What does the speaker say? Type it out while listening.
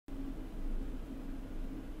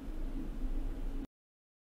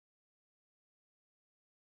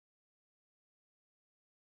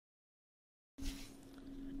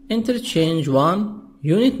Interchange 1,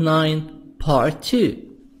 Unit 9, Part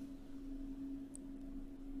 2.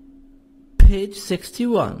 Page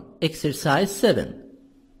 61, Exercise 7.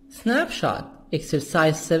 Snapshot.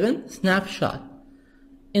 Exercise 7, Snapshot.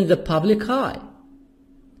 In the public eye.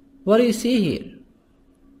 What do you see here?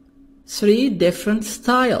 3 different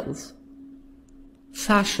styles.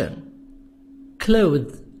 Fashion.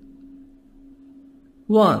 Clothes.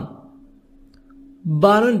 1.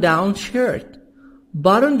 Button-down shirt.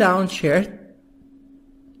 Button-down shirt.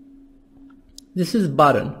 This is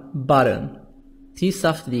button. T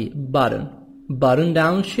soft D, button.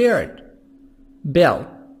 Button-down shirt. Belt.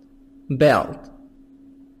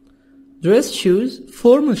 Dress shoes,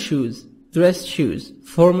 formal shoes. Dress shoes,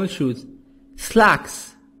 formal shoes.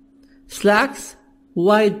 Slacks.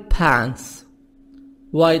 Wide pants.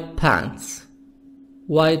 Wide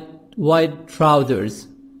trousers.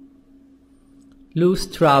 Loose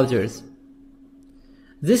trousers.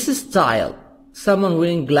 This is style. Someone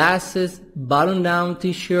wearing glasses, button-down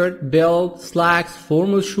t-shirt, belt, slacks,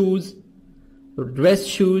 formal shoes, or dress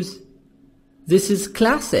shoes. This is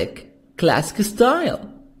classic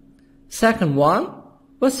style. Second one,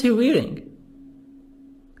 what's he wearing?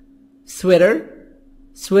 Sweater,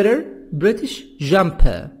 British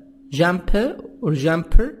jumper,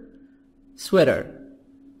 sweater,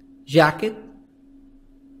 jacket.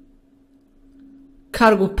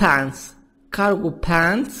 Cargo pants,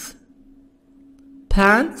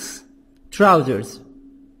 trousers.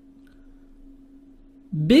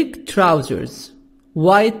 Big trousers,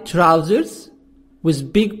 wide trousers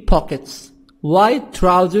with big pockets.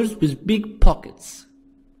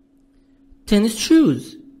 Tennis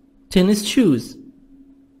shoes.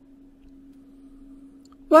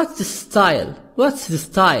 What's the style?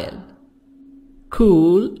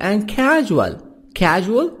 Cool and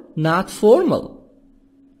casual, not formal.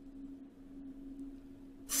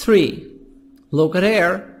 3. Look at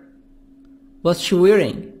her. What's she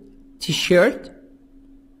wearing? T-shirt,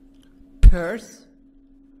 purse,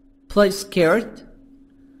 plaid skirt,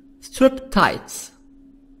 strip tights.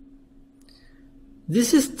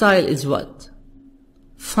 This style is what?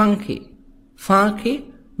 Funky,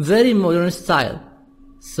 very modern style.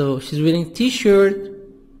 So she's wearing t-shirt,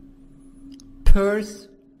 purse,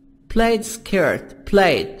 plaid skirt,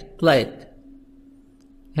 plaid.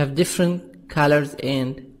 Have different colors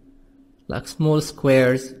and like small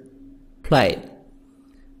squares, plaid.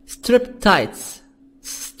 Strip tights,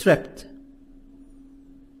 stripped.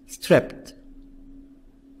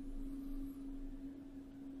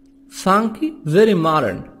 Funky, very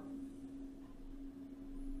modern.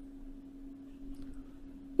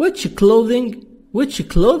 Which clothing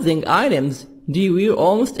items do you wear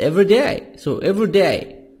almost every day? So every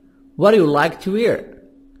day, what do you like to wear?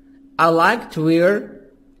 I like to wear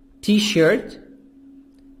t-shirt,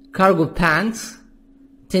 cargo pants,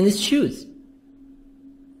 tennis shoes.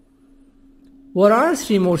 What are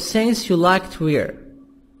 3 more things you like to wear?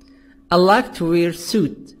 I like to wear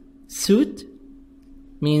suit. Suit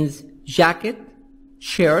means jacket,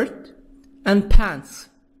 shirt, and pants.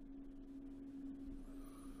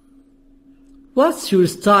 What's your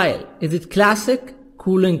style? Is it classic,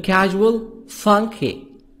 cool and casual, funky?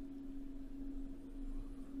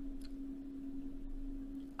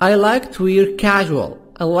 I like to wear casual.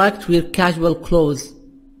 Clothes.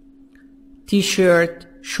 T-shirt,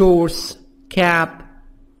 shorts, cap,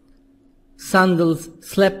 sandals,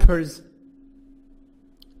 slippers,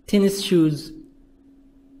 tennis shoes.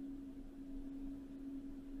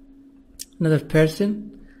 Another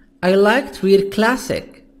person. I like to wear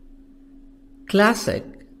classic.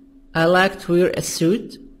 I like to wear a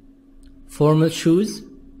suit, formal shoes,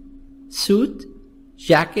 suit,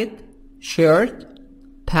 jacket, shirt,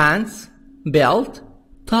 pants, belt,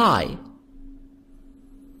 tie,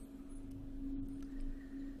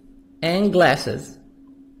 and glasses.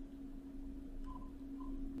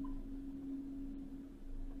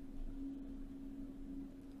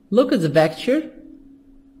 Look at the picture.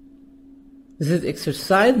 This is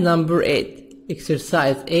exercise number 8.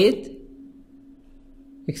 Exercise 8.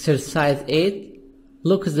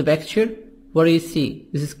 Look at the picture. What do you see?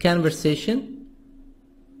 This is conversation.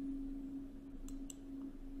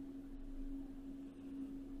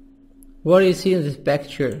 What do you see in this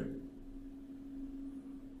picture?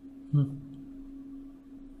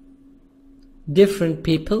 Different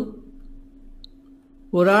people.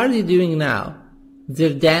 What are they doing now?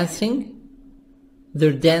 They're dancing.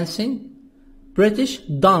 British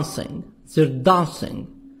dancing.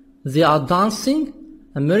 They are dancing.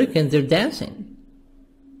 Americans, they're dancing.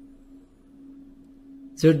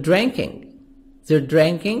 They're drinking.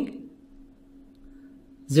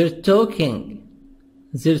 They're talking.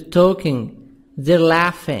 they're talking, they're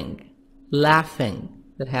laughing,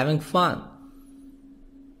 they're having fun.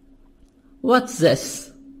 What's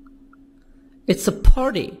this? It's a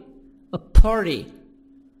party.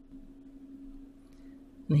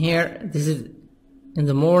 And here, this is in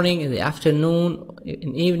the morning, in the afternoon,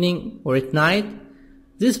 in evening, or at night.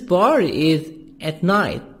 This party is at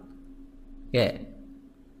night. Yeah.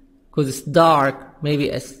 Because it's dark, maybe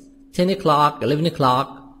it's 10 o'clock, 11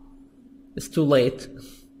 o'clock. It's too late.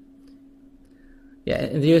 Yeah,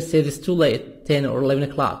 in the US it's too late, 10 or 11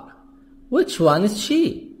 o'clock. Which one is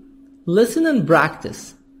she? Listen and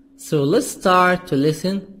practice. So let's start to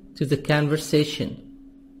listen to the conversation.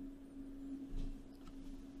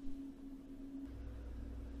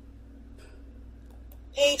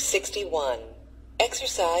 Page 61.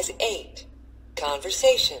 Exercise 8.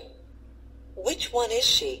 Conversation. Which one is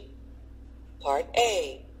she? Part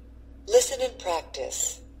A. Listen and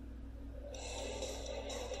practice.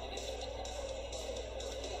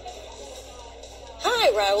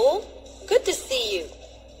 Hi, Raoul. Good to see you.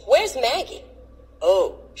 Where's Maggie?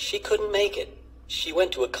 Oh, she couldn't make it. She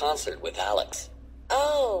went to a concert with Alex.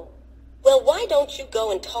 Oh. Well, why don't you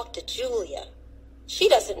go and talk to Julia? She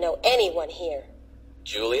doesn't know anyone here.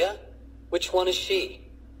 Julia? Which one is she?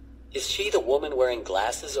 Is she the woman wearing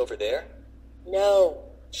glasses over there? No.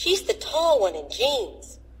 She's the tall one in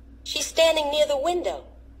jeans. She's standing near the window.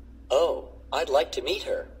 Oh, I'd like to meet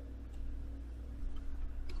her.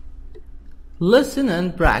 Listen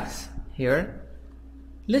and practice. Here,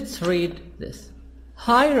 let's read this.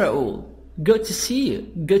 Hi, Raoul. Good to see you.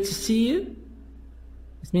 Good to see you.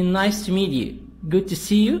 It means nice to meet you. Good to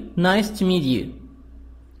see you. Nice to meet you.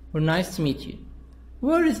 Or nice to meet you.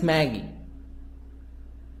 Where is Maggie?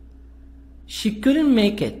 She couldn't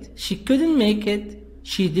make it. She couldn't make it.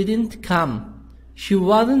 She didn't come. She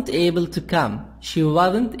wasn't able to come. She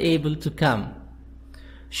wasn't able to come.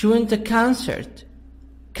 She went to concert.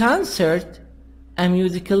 Concert, a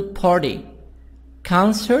musical party.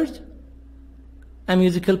 Concert, a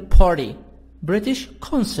musical party. British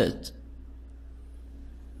concert.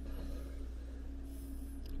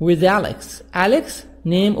 With Alex. Alex,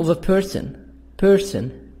 name of a person.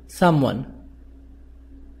 Person, someone.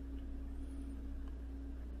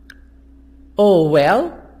 Oh,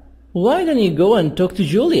 well, why don't you go and talk to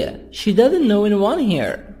Julia? She doesn't know anyone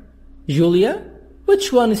here. Julia?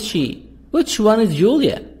 Which one is she? Which one is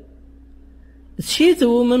Julia? Is she the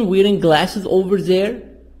woman wearing glasses over there?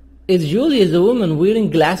 Is Julia the woman wearing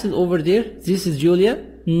glasses over there? This is Julia?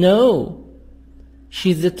 No.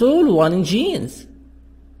 She's the tall one in jeans.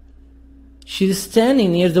 She's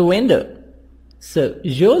standing near the window. So,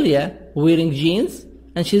 Julia wearing jeans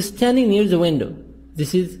and she's standing near the window.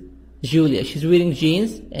 This is Julia. She's wearing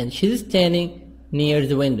jeans and she's standing near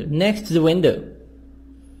the window, next to the window.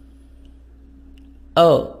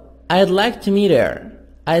 Oh, I'd like to meet her.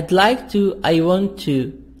 I'd like to, I want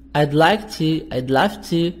to, I'd like to, I'd love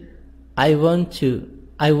to, I want to,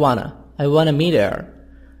 I wanna meet her.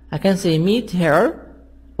 I can say meet her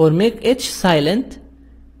or make H silent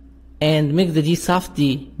and make the D soft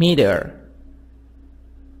D, meet her.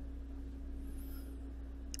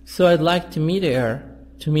 So I'd like to meet her.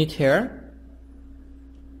 To meet her.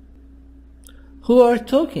 Who are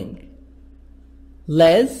talking?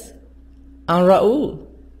 Les and Raoul.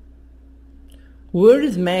 Where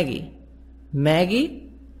is Maggie?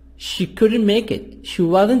 Maggie? She couldn't make it. She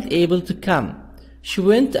wasn't able to come. She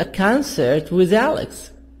went to a concert with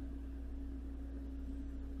Alex.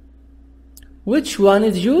 Which one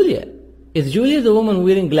is Julia? Is Julia the woman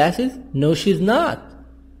wearing glasses? No, she's not.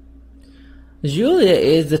 Julia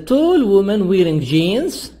is the tall woman wearing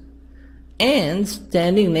jeans and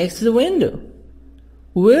standing next to the window.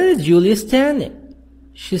 Where is Julia standing?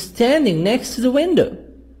 She's standing next to the window.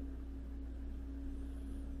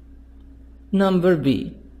 Number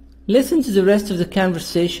B. Listen to the rest of the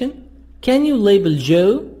conversation. Can you label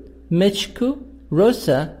Joe, Michiko,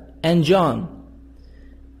 Rosa, and John?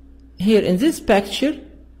 Here in this picture,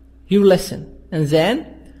 you listen and then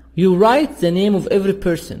you write the name of every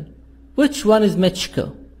person. Which one is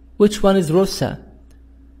Michiko? Which one is Rosa?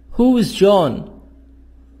 Who is John?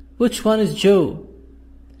 Which one is Joe?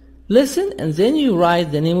 Listen and then you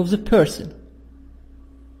write the name of the person.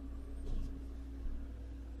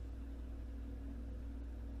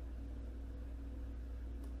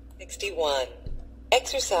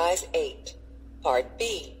 Exercise 8. Part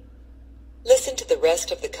B. Listen to the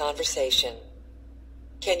rest of the conversation.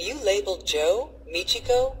 Can you label Joe,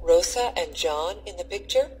 Michiko, Rosa, and John in the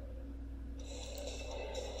picture?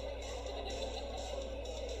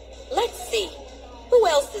 Let's see. Who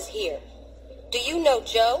else is here? Do you know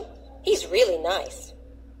Joe? He's really nice.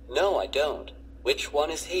 No, I don't. Which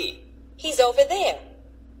one is he? He's over there.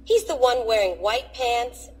 He's the one wearing white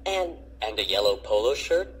pants and... And a yellow polo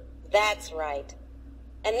shirt? That's right.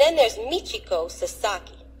 And then there's Michiko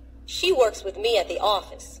Sasaki. She works with me at the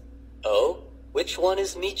office. Oh? Which one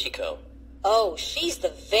is Michiko? Oh, she's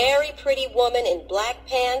the very pretty woman in black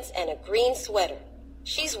pants and a green sweater.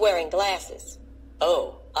 She's wearing glasses.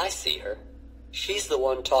 Oh, I see her. She's the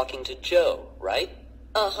one talking to Joe, right?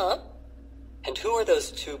 Uh-huh. And who are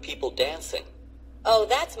those two people dancing? Oh,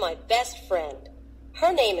 that's my best friend.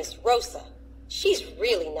 Her name is Rosa. She's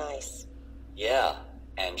really nice. Yeah,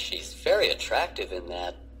 and she's very attractive in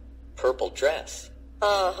that purple dress.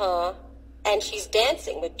 Uh-huh. And she's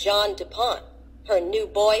dancing with John DuPont, her new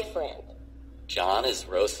boyfriend. John is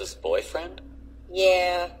Rosa's boyfriend?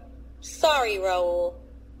 Yeah. Sorry, Raul.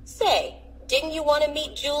 Say, didn't you want to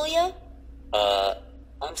meet Julia?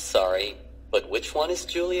 I'm sorry, but which one is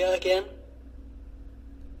Julia again?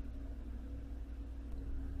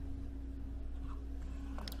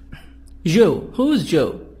 Joe. Who's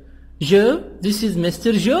Joe? Joe, this is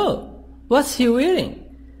Mr. Joe. What's he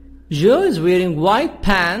wearing? Joe is wearing white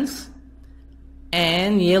pants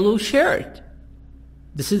and yellow shirt.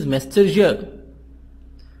 This is Mr. Joe.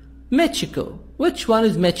 Michiko. Which one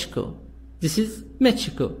is Michiko? This is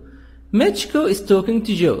Michiko. Michiko is talking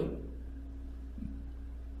to Joe.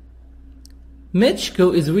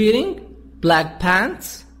 Michiko is wearing black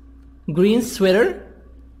pants, green sweater,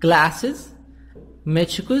 glasses.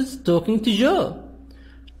 Michiko is talking to Joe.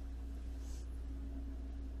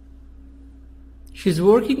 She's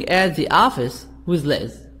working at the office with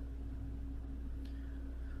Liz.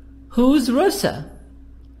 Who's Rosa?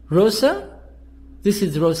 Rosa? This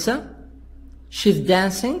is Rosa. She's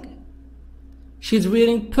dancing. She's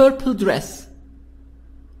wearing purple dress.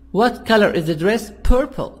 What color is the dress?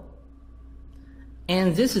 Purple.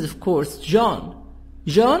 And this is of course John.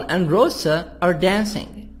 John and Rosa are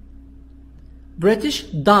dancing. British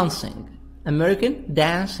dancing. American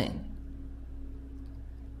dancing.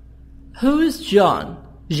 Who is John?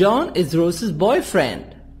 John is Rosa's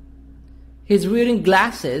boyfriend. He's wearing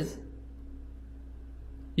glasses,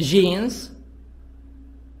 jeans,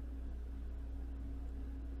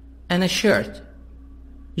 and a shirt.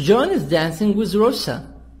 John is dancing with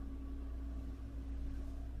Rosa.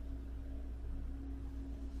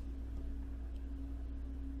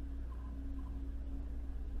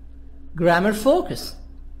 Grammar focus.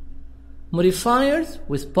 Modifiers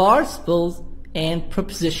with participles and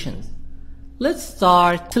prepositions. Let's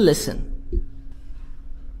start to listen.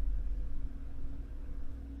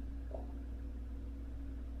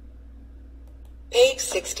 Page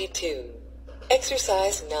 62.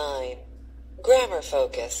 Exercise 9. Grammar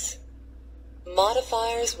focus.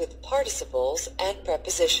 Modifiers with participles and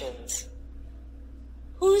prepositions.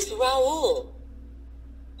 Who's Raul?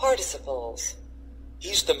 Participles.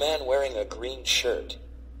 He's the man wearing a green shirt.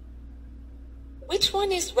 Which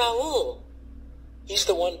one is Raul? He's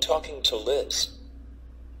the one talking to Liz.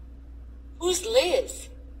 Who's Liz?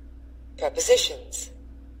 Prepositions.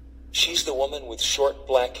 She's the woman with short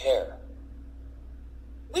black hair.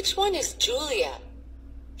 Which one is Julia?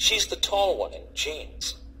 She's the tall one in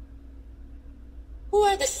jeans. Who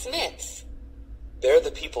are the Smiths? They're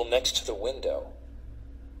the people next to the window.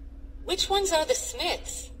 Which ones are the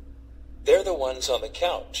Smiths? They're the ones on the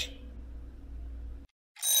couch.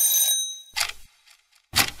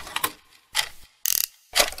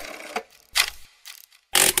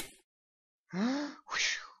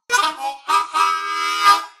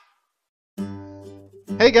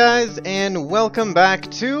 Hey guys, and welcome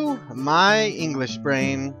back to My English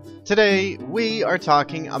Brain. Today we are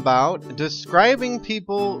talking about describing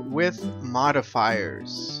people with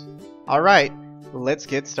modifiers. Alright, let's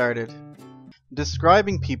get started.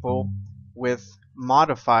 Describing people with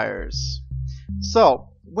modifiers. So,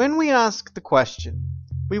 when we ask the question,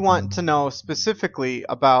 we want to know specifically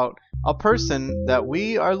about a person that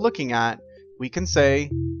we are looking at. We can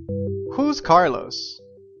say, who's Carlos?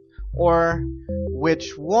 Or,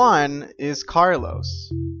 which one is Carlos?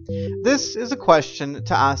 This is a question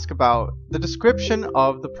to ask about the description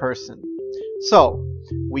of the person. So,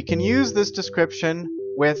 we can use this description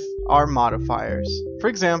with our modifiers. For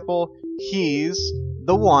example, he's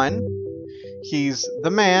the one, he's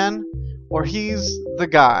the man, or he's the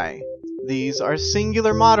guy. These are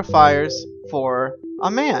singular modifiers for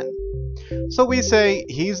a man. So we say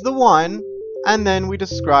he's the one, and then we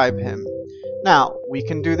describe him. Now, we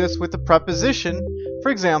can do this with a preposition.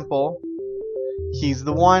 For example, he's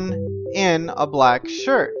the one in a black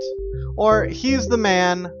shirt, or he's the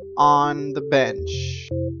man on the bench.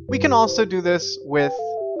 We can also do this with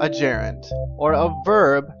a gerund, or a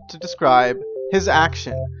verb to describe his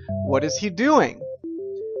action. What is he doing?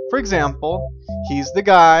 For example, he's the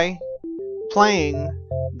guy playing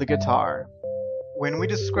the guitar. When we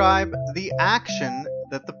describe the action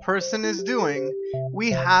that the person is doing, we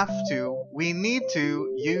need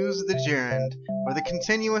to use the gerund, or the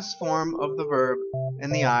continuous form of the verb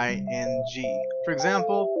in the ing. For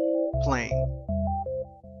example, playing.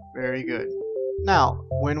 Very good. Now,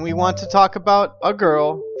 when we want to talk about a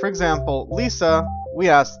girl, for example, Lisa, we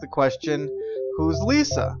ask the question, who's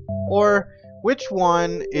Lisa? Or, which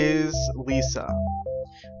one is Lisa?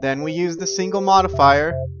 Then we use the single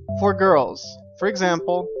modifier for girls. For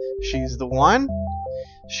example, she's the one,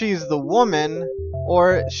 she's the woman,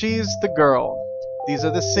 or she's the girl. These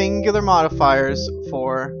are the singular modifiers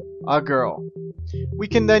for a girl. We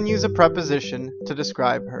can then use a preposition to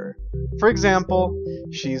describe her. For example,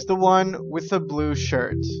 she's the one with the blue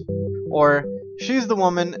shirt, or she's the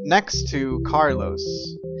woman next to Carlos.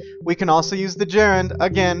 We can also use the gerund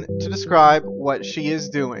again to describe what she is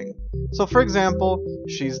doing. So for example,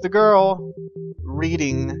 she's the girl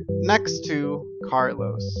reading next to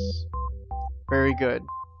Carlos. Very good.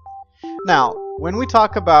 Now, when we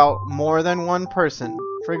talk about more than one person,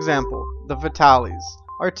 for example, the Vitalis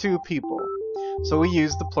are two people. So we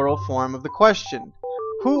use the plural form of the question.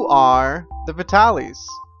 Who are the Vitalis?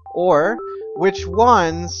 Or, which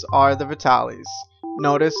ones are the Vitalis?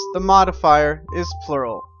 Notice the modifier is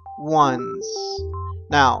plural, ones.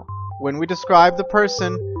 Now, when we describe the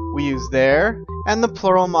person, we use their and the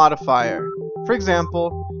plural modifier. For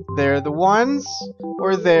example, they're the ones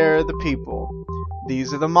or they're the people.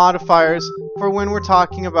 These are the modifiers for when we're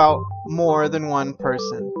talking about more than one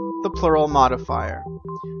person, the plural modifier.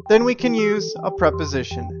 Then we can use a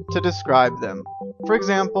preposition to describe them. For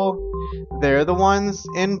example, they're the ones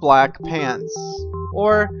in black pants,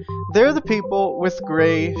 or they're the people with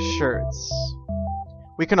gray shirts.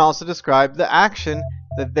 We can also describe the action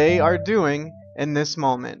that they are doing in this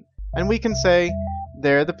moment, and we can say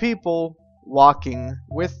they're the people walking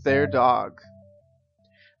with their dog.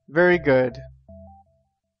 Very good.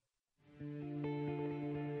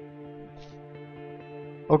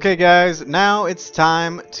 Okay guys, now it's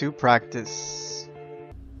time to practice.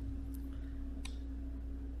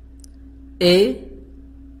 A.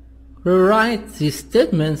 Rewrite these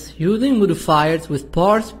statements using modifiers with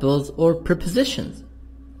participles or prepositions.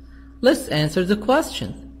 Let's answer the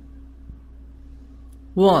question.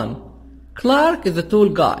 1. Clark is a tall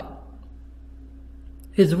guy.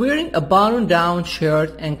 He's wearing a button-down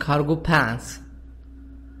shirt and cargo pants.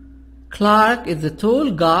 Clark is a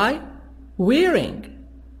tall guy wearing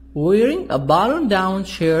a button-down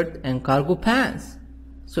shirt and cargo pants.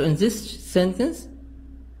 So in this sentence,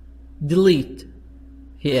 delete,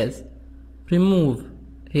 he is. Remove,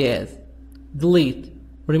 he is. Delete,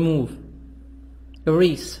 remove.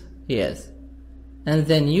 Erase, he is. And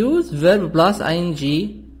then use verb plus ing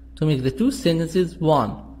to make the two sentences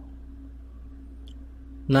one.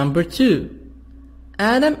 Number 2.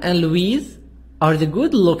 Adam and Louise are the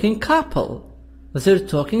good-looking couple. They're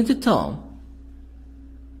talking to Tom.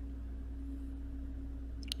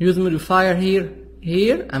 Use modifier here.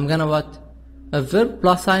 Here I'm gonna what? A verb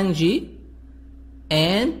plus ing,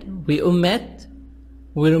 and we omit,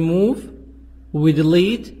 we remove, we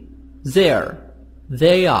delete there.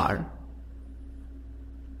 They are.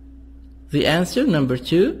 The answer, number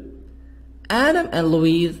 2. Adam and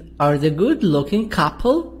Louise are the good-looking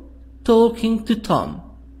couple talking to Tom.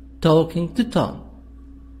 Talking to Tom.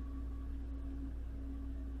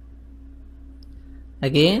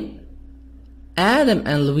 Again. Adam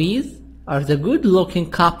and Louise are the good-looking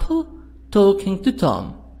couple talking to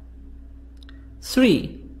Tom.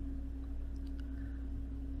 3.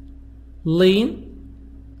 Lynn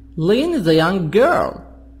is a young girl.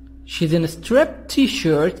 She's in a striped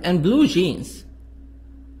t-shirt and blue jeans.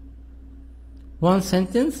 One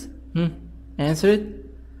sentence. Answer it.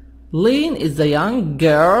 Lynn is a young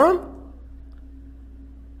girl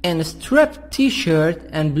in a striped t-shirt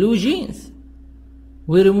and blue jeans.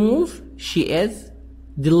 We remove she is,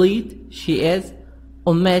 delete she is,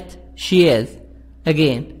 omit she is.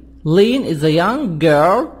 Again, Lynn is a young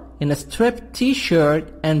girl in a striped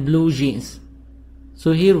t-shirt and blue jeans.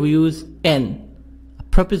 So here we use N, a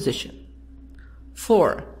preposition.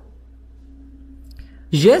 4.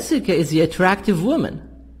 Jessica is the attractive woman.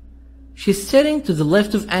 She's sitting to the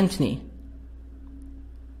left of Anthony.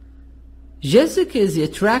 Jessica is the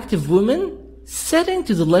attractive woman sitting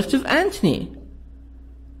to the left of Anthony.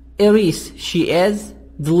 Erase she is,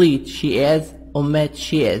 delete she is, omit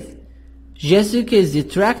she is. Jessica is the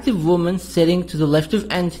attractive woman sitting to the left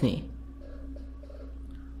of Anthony.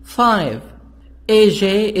 5.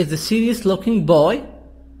 AJ is a serious looking boy.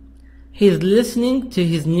 He's listening to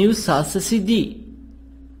his new salsa CD.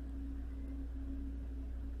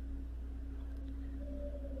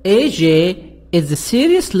 AJ is a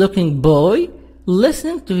serious-looking boy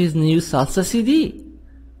listening to his new salsa CD.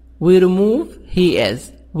 We remove he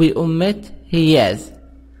is. We omit he is.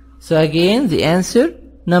 So again, the answer,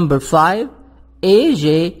 number 5,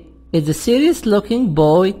 AJ is a serious-looking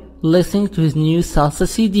boy listening to his new salsa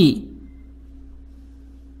CD.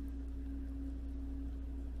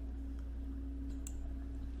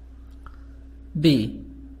 B.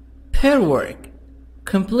 Pair work.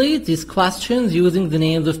 Complete these questions using the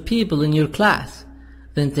names of people in your class.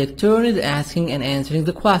 Then take turns asking and answering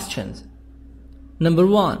the questions. Number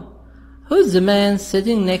 1. Who's the man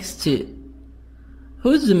sitting next to?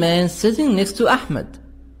 Who's the man sitting next to Ahmed?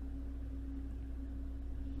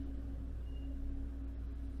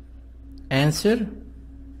 Answer.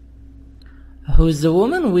 Who's the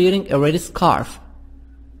woman wearing a red scarf?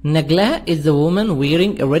 Nagla is the woman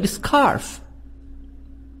wearing a red scarf.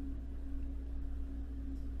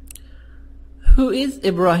 Who is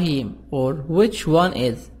Ibrahim, or which one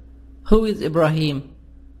is? Who is Ibrahim?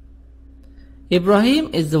 Ibrahim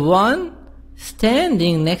is the one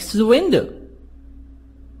standing next to the window.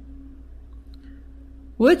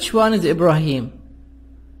 Which one is Ibrahim?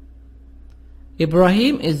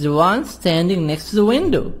 Ibrahim is the one standing next to the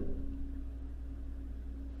window.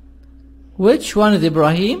 Which one is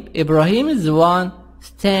Ibrahim? Ibrahim is the one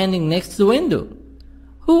standing next to the window.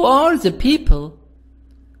 Who are the people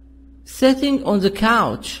sitting on the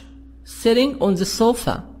couch, sitting on the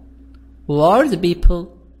sofa? Who are the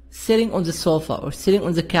people sitting on the sofa or sitting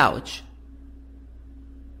on the couch?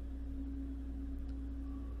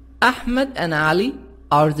 Ahmed and Ali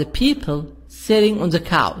are the people sitting on the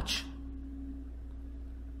couch.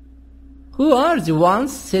 Who are the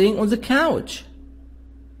ones sitting on the couch?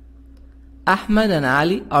 Ahmed and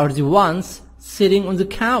Ali are the ones sitting on the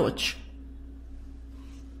couch.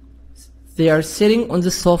 They are sitting on the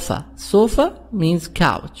sofa. Sofa means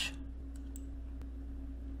couch.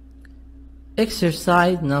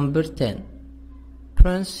 Exercise number 10.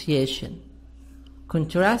 Pronunciation.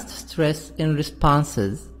 Contrast stress in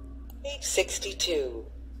responses. Page 62.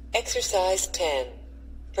 Exercise 10.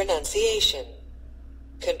 Pronunciation.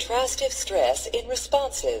 Contrastive stress in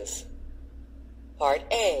responses. Part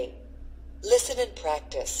A. Listen and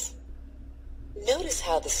practice. Notice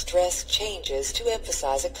how the stress changes to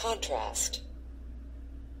emphasize a contrast.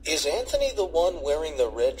 Is Anthony the one wearing the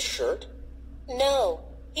red shirt? No,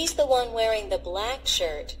 he's the one wearing the black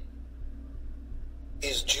shirt.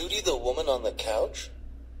 Is Judy the woman on the couch?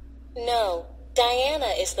 No,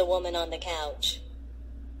 Diana is the woman on the couch.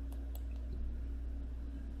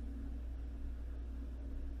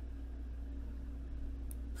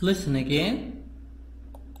 Listen again.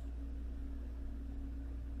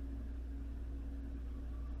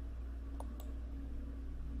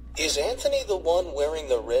 Is Anthony the one wearing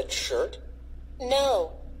the red shirt?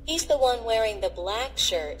 No, he's the one wearing the black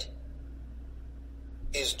shirt.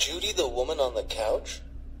 Is Judy the woman on the couch?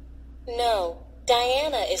 No,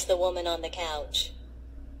 Diana is the woman on the couch.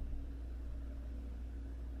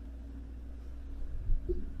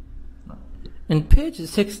 In page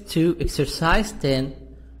 62, exercise 10,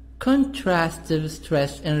 contrastive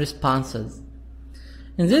stress in responses.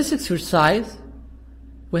 In this exercise,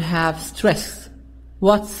 we have stress.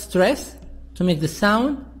 What's stress? To make the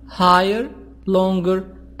sound higher,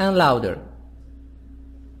 longer, and louder.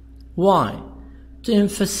 Why? To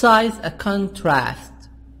emphasize a contrast.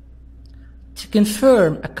 To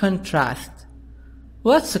confirm a contrast.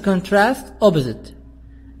 What's a contrast? Opposite.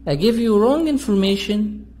 I give you wrong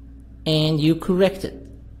information and you correct it.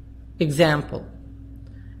 Example.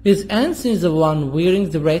 Is Anthony the one wearing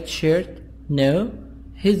the red shirt? No,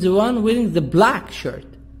 he's the one wearing the black shirt.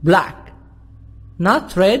 Black.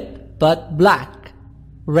 Not red, but black.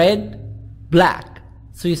 Red, black.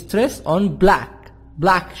 So you stress on black.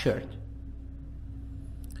 Black shirt.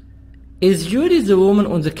 Is Judy the woman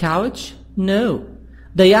on the couch? No.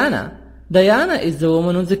 Diana. Diana is the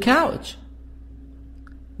woman on the couch.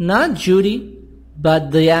 Not Judy,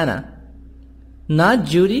 but Diana. Not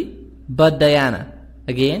Judy, but Diana.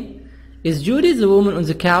 Again. Is Judy the woman on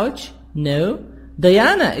the couch? No.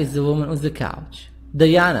 Diana is the woman on the couch.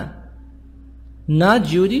 Diana. Not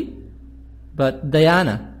Judy, but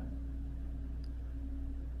Diana.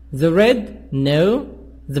 The red? No.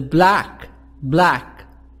 The black. Black.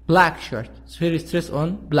 Black shirt. So here is stress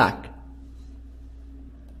on black.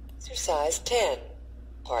 Exercise 10.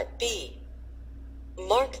 Part B.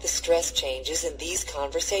 Mark the stress changes in these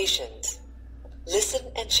conversations. Listen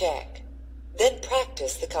and check. Then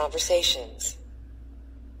practice the conversations.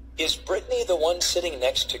 Is Brittany the one sitting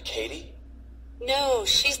next to Katie? No,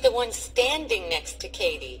 she's the one standing next to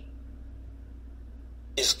Katie.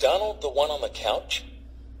 Is Donald the one on the couch?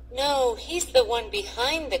 No, he's the one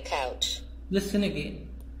behind the couch. Listen again.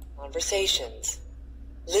 Conversations.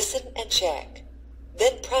 Listen and check.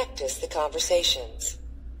 Then practice the conversations.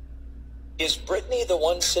 Is Brittany the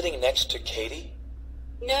one sitting next to Katie?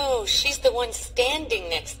 No, she's the one standing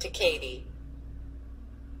next to Katie.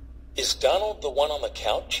 Is Donald the one on the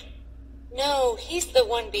couch? No, he's the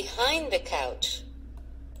one behind the couch.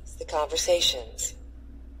 It's the conversations.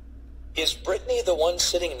 Is Brittany the one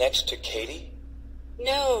sitting next to Katie?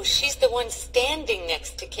 No, she's the one standing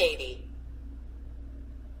next to Katie.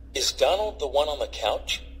 Is Donald the one on the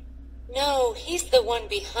couch? No, he's the one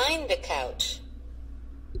behind the couch.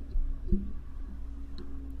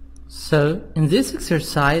 So, in this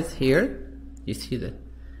exercise here, you see that.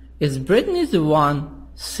 Is Brittany the one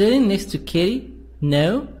sitting next to Kitty?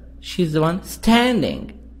 No, she's the one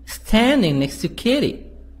standing next to Kitty.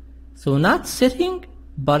 So not sitting,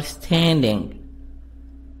 but standing.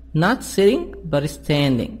 Not sitting, but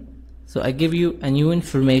standing. So I give you a new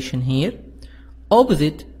information here,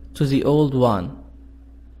 opposite to the old one.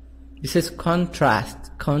 This is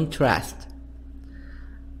contrast.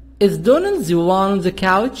 Is Donald the one on the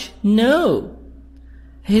couch? No.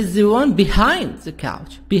 He's the one behind the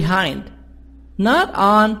couch. Behind. Not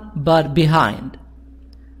on, but behind.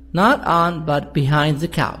 Not on, but behind the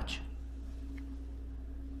couch.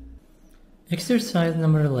 Exercise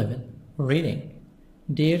number 11. Reading.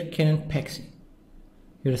 Dear Ken and Pexi,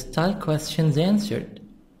 your style questions answered.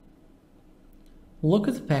 Look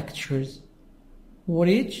at the pictures. What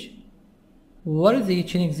is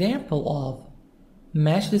each an example of?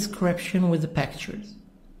 Match description with the pictures.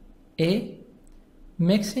 A.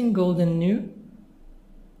 Mixing gold and new.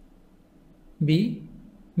 B.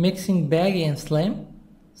 Mixing baggy and slim.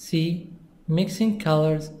 C. Mixing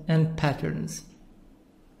colors and patterns.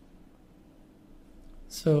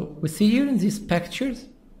 So we see here in these pictures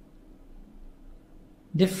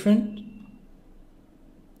different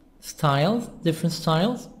styles.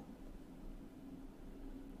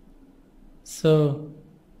 So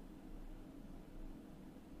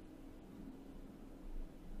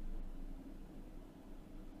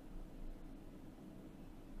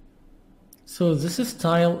this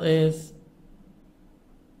style is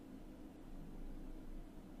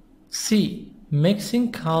C,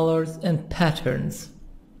 mixing colors and patterns.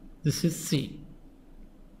 This is C.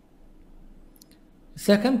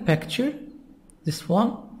 Second picture, this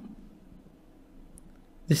one.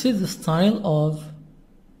 This is the style of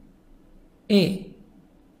A,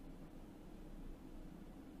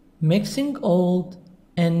 mixing old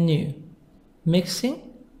and new. Mixing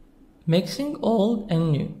old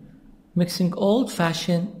and new. Mixing old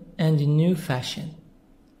fashion and new fashion.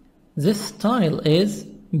 This style is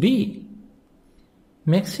B,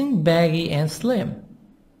 mixing baggy and slim.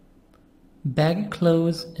 Baggy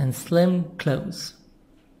clothes and slim clothes.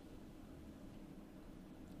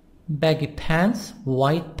 Baggy pants,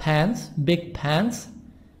 white pants, big pants,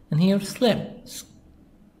 and here slim,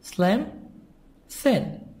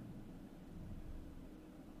 thin.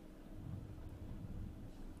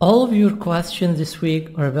 All of your questions this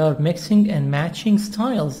week are about mixing and matching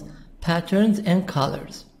styles, patterns, and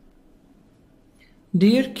colors.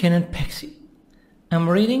 Dear Ken and Pexi, I'm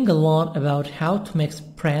reading a lot about how to mix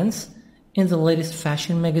prints in the latest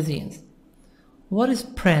fashion magazines. What is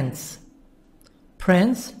prints?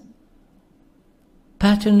 Prints,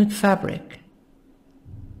 patterned fabric.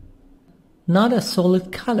 Not a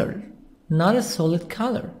solid color.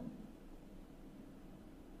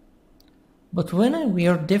 But when I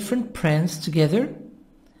wear different prints together,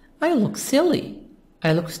 I look silly.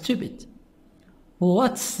 I look stupid.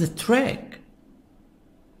 What's the trick?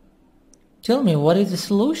 Tell me, what is the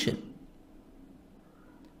solution?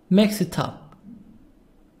 Mix it up.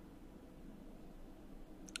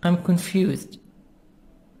 I'm confused.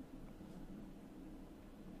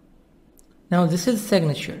 Now this is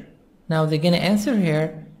signature. Now they're gonna answer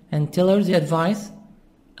here and tell her the advice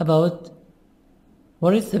about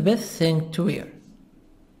what is the best thing to wear.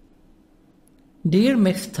 Dear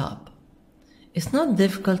Mixed Up, it's not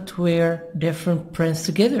difficult to wear different prints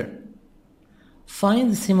together.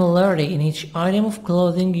 Find the similarity in each item of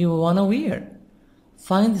clothing you want to wear.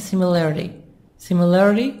 Find the similarity.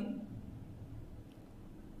 Similarity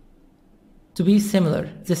to be similar,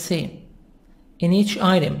 the same. In each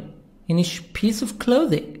item, in each piece of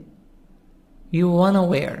clothing you want to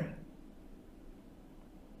wear.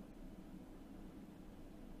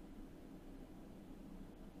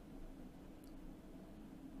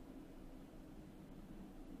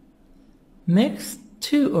 Mix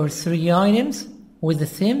 2 or 3 items with the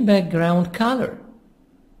same background color.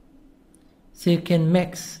 So you can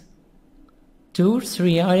mix 2 or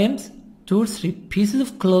 3 items, 2 or 3 pieces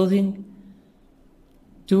of clothing,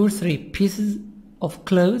 2 or 3 pieces of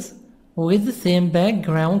clothes with the same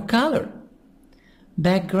background color.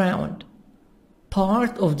 Background,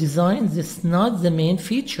 part of design that's not the main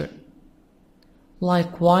feature,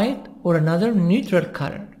 like white or another neutral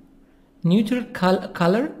color. Neutral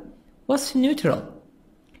color, what's neutral?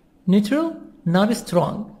 Neutral, not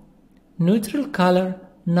strong. Neutral color,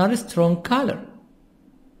 not a strong color.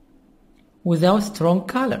 Without strong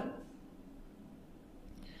color.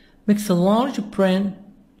 Mix a large print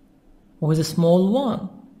with a small one.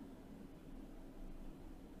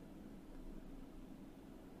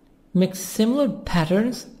 Mix similar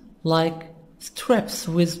patterns like strips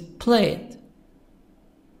with plaid.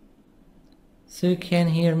 So you can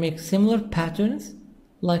here make similar patterns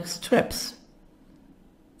like strips.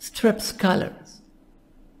 Strips colors.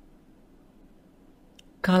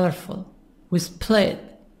 Colorful with plaid.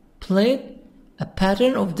 Plaid, a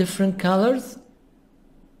pattern of different colors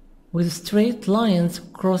with straight lines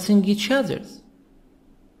crossing each other.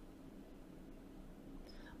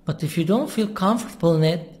 But if you don't feel comfortable in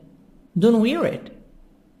it, don't wear it.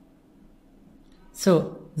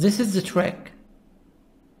 So this is the trick.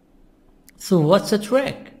 So what's a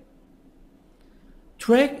trick?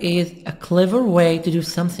 Trick is a clever way to do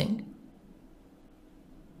something.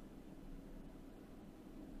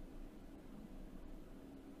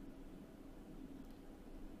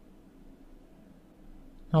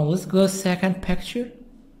 Now let's go second picture.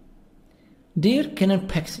 Dear Ken and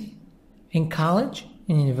Pixie, in college,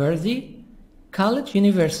 in university,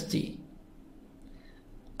 university,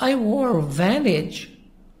 I wore Vantage.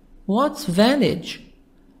 What's Vantage?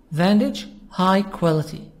 Vantage, high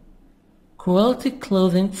quality. Quality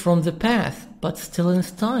clothing from the past, but still in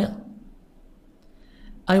style.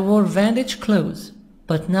 I wore Vantage clothes,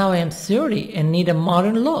 but now I am 30 and need a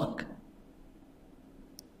modern look.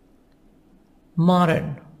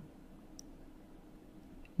 Modern.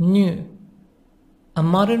 New. A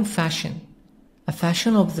modern fashion. A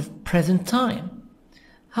fashion of the present time.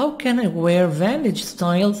 How can I wear Vantage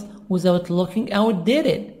styles without looking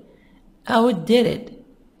outdated? Outdated.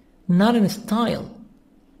 Not in style.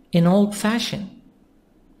 In old fashion.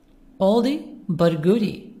 Oldie but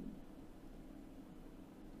goodie.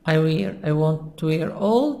 I want to wear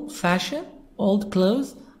old fashion, old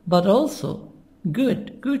clothes, but also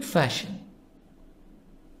good fashion.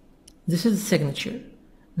 This is the signature.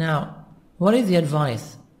 Now, what is the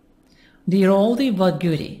advice? Dear oldie but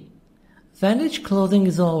goodie, Vantage clothing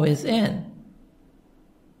is always in.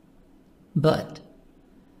 But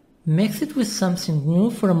mix it with something new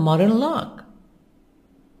for a modern look.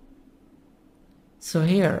 So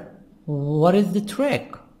here, what is the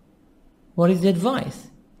trick? What is the advice?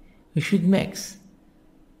 You should mix.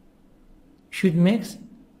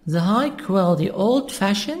 The high quality old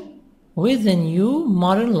fashion with the new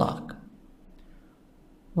modern look.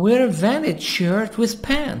 Wear a Vantage shirt with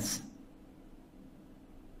pants.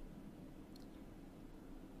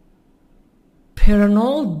 Pair an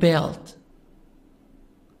old belt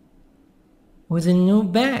with a new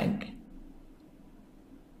bag.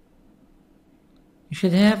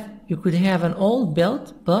 You could have an old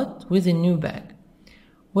belt but with a new bag.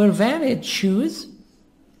 Wear Vantage shoes,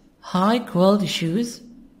 high quality shoes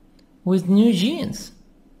with new jeans.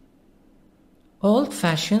 Old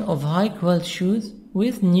fashion of high quality shoes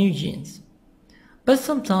with new jeans. But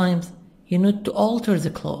sometimes you need to alter the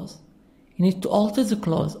clothes.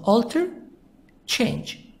 Alter,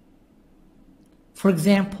 change. For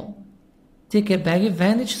example, take a baggy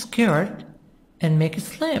Vantage skirt and make it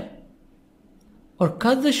slim. Or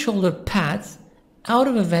cut the shoulder pads out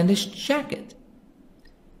of a Vantage jacket.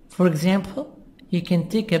 For example, you can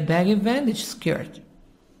take a baggy Vantage skirt.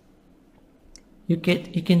 You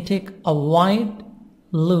can take a wide,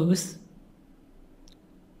 loose,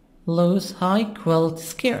 high quality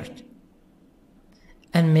skirt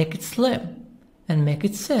and make it slim and make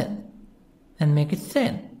it thin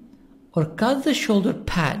or cut the shoulder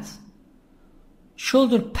pads,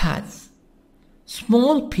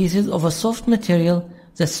 small pieces of a soft material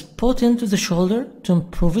that's put into the shoulder to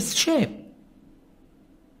improve its shape.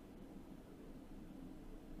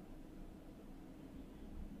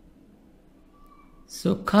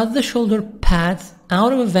 So cut the shoulder pads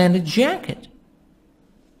out of a Vantage jacket.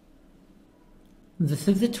 This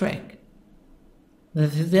is the trick.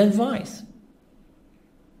 This is the advice.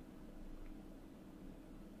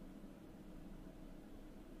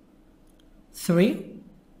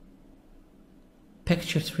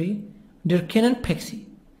 Picture 3. Dear Ken and Pixie,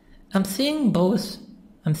 I'm seeing both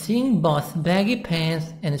I'm seeing both baggy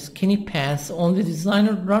pants and skinny pants on the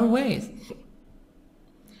designer runways.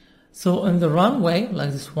 So on the runway,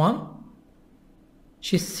 like this one,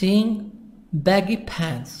 she's seeing baggy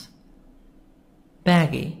pants,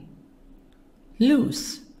 baggy,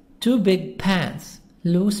 loose, too big pants,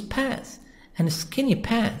 loose pants, and skinny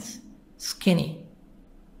pants, skinny,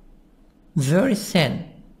 very thin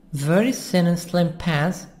and slim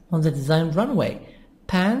pants on the design runway,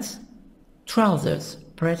 pants, trousers,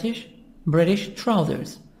 British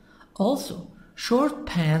trousers, also short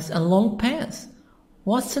pants and long pants.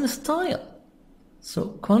 What's in style? So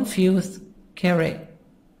confused, carry,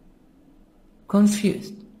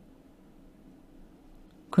 confused,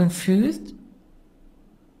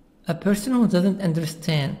 a person who doesn't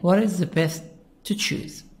understand what is the best to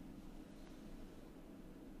choose.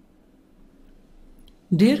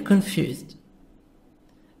 Dear confused,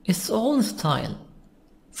 it's all in style.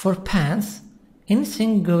 For pants,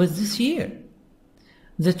 anything goes this year.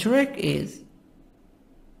 The trick is,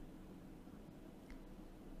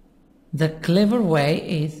 the clever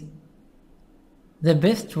way is, the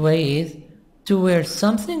best way is to wear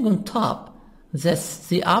something on top that's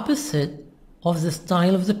the opposite of the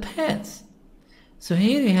style of the pants. So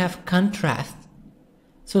here you have contrast.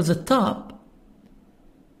 So the top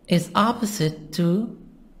is opposite to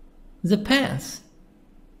the pants.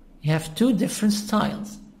 You have two different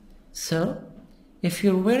styles. So if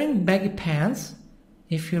you're wearing baggy pants,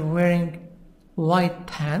 if you're wearing white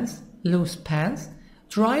pants, loose pants,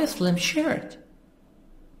 try a slim shirt.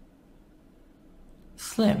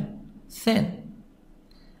 Slim, thin.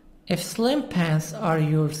 If slim pants are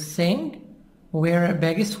your thing, wear a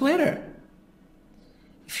baggy sweater.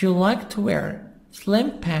 If you like to wear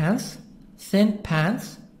slim pants, thin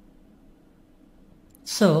pants,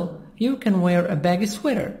 so you can wear a baggy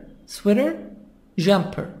sweater,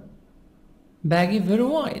 jumper, baggy very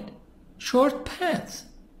wide, short pants.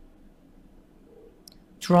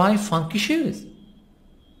 Try funky shoes.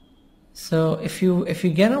 So if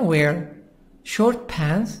you're gonna wear short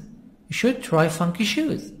pants, you should try funky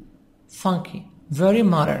shoes. Funky, very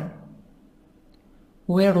modern.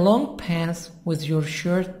 Wear long pants with your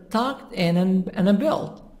shirt tucked in and a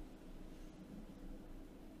belt.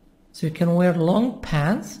 So you can wear long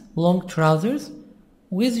pants, long trousers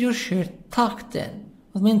with your shirt tucked in.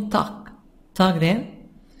 What mean tucked in?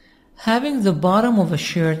 Having the bottom of a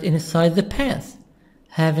shirt inside the pants.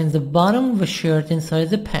 Having the bottom of a shirt inside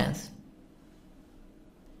the pants.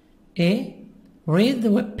 A. Read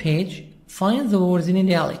the web page, find the words in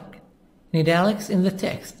italics in the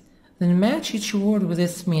text, then match each word with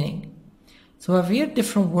its meaning. So have here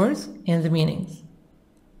different words and the meanings.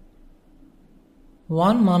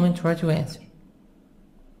 One moment, try to answer.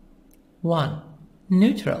 1.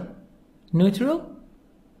 Neutral. Neutral.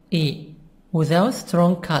 E. Without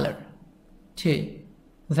strong color. 2.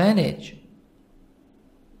 Vantage.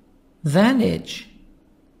 Vantage.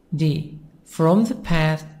 D. From the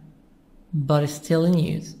past, but still in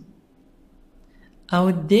use.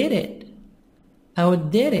 Outdated.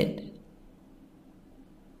 Outdated.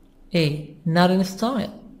 A. Not in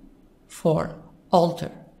style. 4.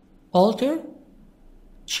 Alter. Alter.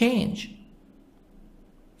 Change.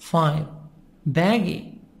 5.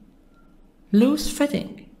 Baggy. Loose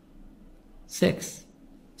fitting. 6.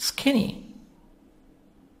 Skinny.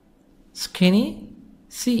 Skinny.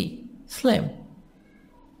 C. Slim.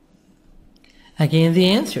 Again the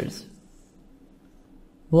answers.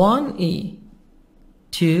 1E,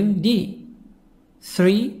 2D,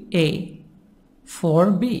 3A,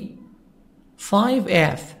 4B,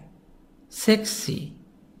 5F, 6C,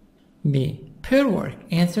 B. Pair work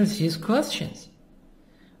answers these questions.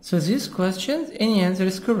 So these questions, any answer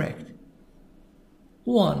is correct.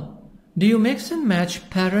 1. Do you mix and match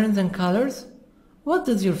patterns and colors? What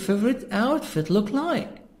does your favorite outfit look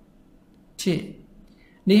like? 2.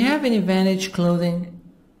 Do you have any vintage clothing?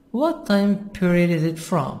 What time period is it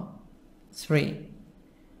from? 3.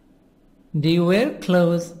 Do you wear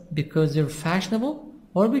clothes because you're fashionable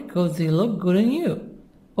or because they look good on you?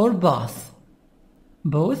 Or both?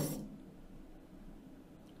 Both?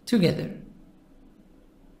 Together.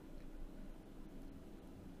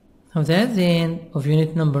 So that's the end of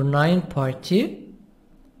unit number 9, part 2.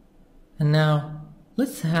 And now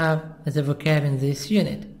let's have the vocab in this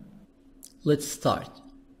unit. Let's start.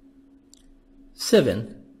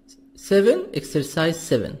 7. Exercise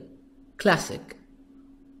 7. Classic.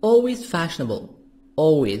 Always fashionable.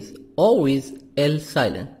 Always. L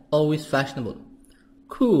silent. Always fashionable.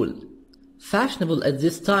 Cool. Fashionable at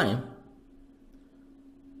this time.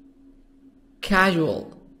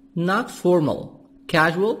 Casual. Not formal.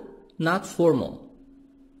 Casual, not formal.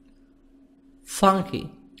 funky,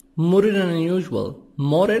 modern and unusual,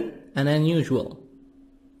 modern and unusual.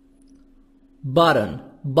 Button,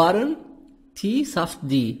 button, T soft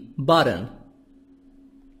D, button.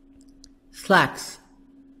 Slacks,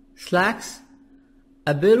 slacks,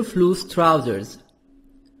 a pair of loose trousers,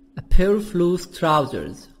 a pair of loose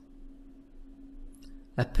trousers.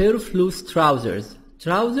 A pair of loose trousers,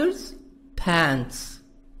 trousers, pants.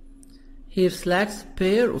 Here slacks,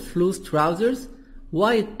 pair of loose trousers,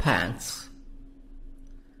 white pants.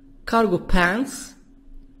 Cargo pants,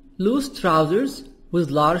 loose trousers with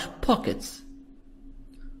large pockets.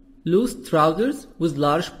 Loose trousers with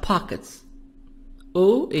large pockets.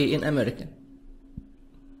 OA in American.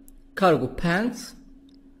 Cargo pants,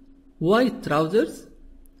 white trousers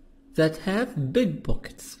that have big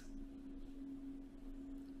pockets.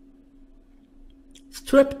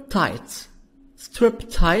 Strip tights, strip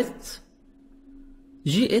tights,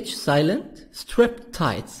 GH silent, strip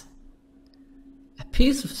tights. A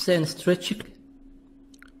piece of thin stretchy,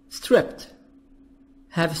 stripped,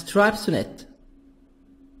 have stripes on it.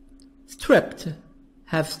 Stripped,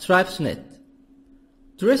 have stripes on it.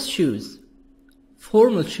 Dress shoes,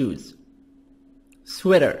 formal shoes.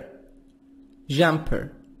 Sweater,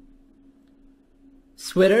 jumper.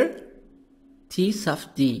 Sweater, T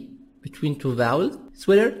soft D, between two vowels.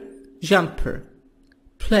 Sweater, jumper.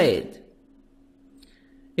 Played.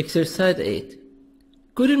 Exercise 8.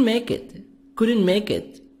 Couldn't make it, couldn't make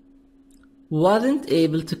it. Wasn't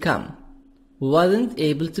able to come, wasn't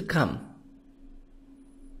able to come.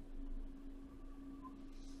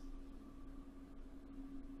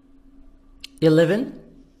 11.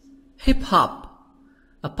 Hip-hop,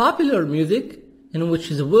 a popular music in which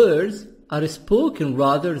the words are spoken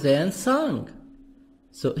rather than sung.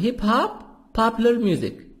 So hip-hop, popular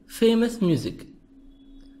music, famous music.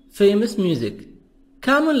 Famous music.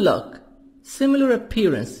 Common look, similar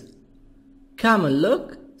appearance. Common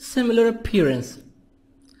look, similar appearance.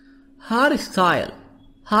 Hard style,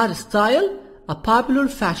 a popular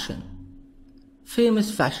fashion.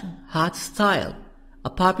 Famous fashion, hard style, a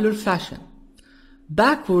popular fashion.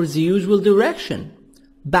 Backwards the usual direction,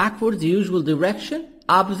 backwards the usual direction,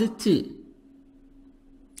 opposite to.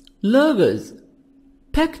 Logos,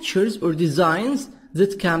 pictures or designs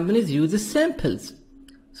that companies use as samples.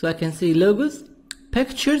 So I can say logos,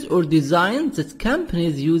 pictures or designs that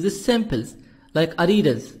companies use as samples, like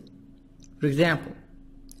Adidas, for example.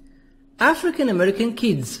 African American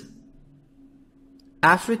kids,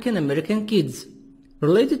 African American kids,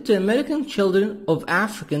 related to American children of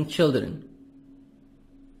African children.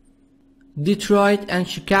 Detroit and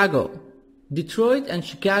Chicago, Detroit and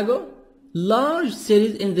Chicago, large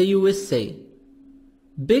cities in the USA.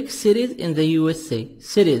 Big cities in the USA,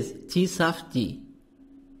 cities, T soft D.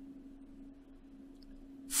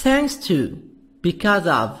 Thanks to, because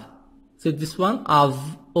of, so this one,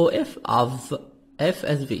 of, of, F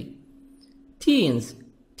as V. Teens,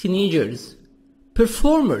 teenagers.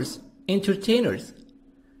 Performers, entertainers.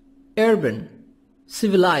 Urban,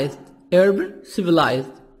 civilized, urban,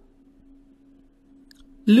 civilized.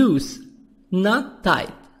 Loose, not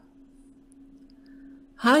tight.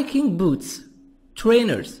 Hiking boots,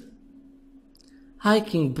 trainers.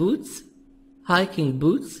 Hiking boots,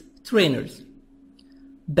 trainers.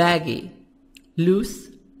 Baggy, loose,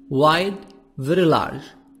 wide, very large.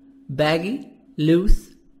 Baggy,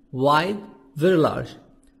 loose, wide, very large.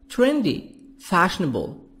 Trendy,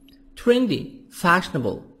 fashionable. Trendy,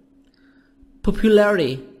 fashionable.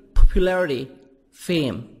 Popularity,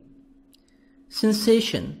 fame.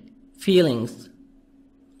 Sensation, feelings.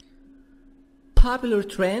 Popular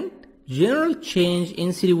trend, general change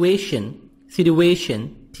in situation,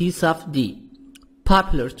 T soft D.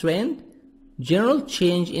 Popular trend, general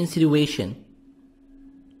change in situation.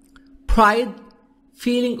 Pride,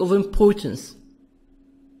 feeling of importance.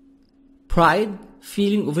 Pride,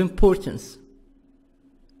 feeling of importance.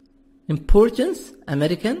 Importance,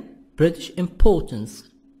 American, British importance.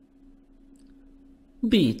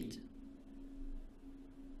 Beat.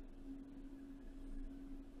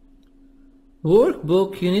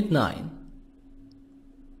 Workbook Unit 9.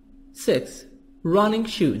 6. Running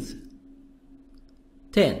shoes.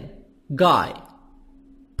 10. Guy,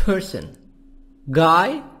 person.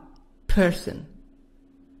 Guy, person.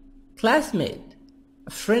 Classmate,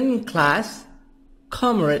 a friend in class,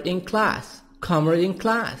 comrade in class, comrade in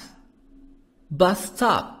class. Bus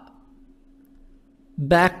stop.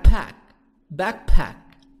 Backpack, backpack.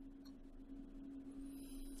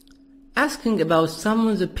 Asking about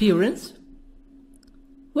someone's appearance.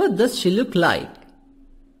 What does she look like?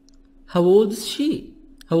 How old is she?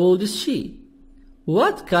 How old is she?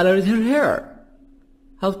 What color is her hair?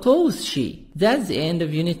 How tall is she? That's the end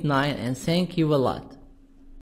of Unit 9 and thank you a lot.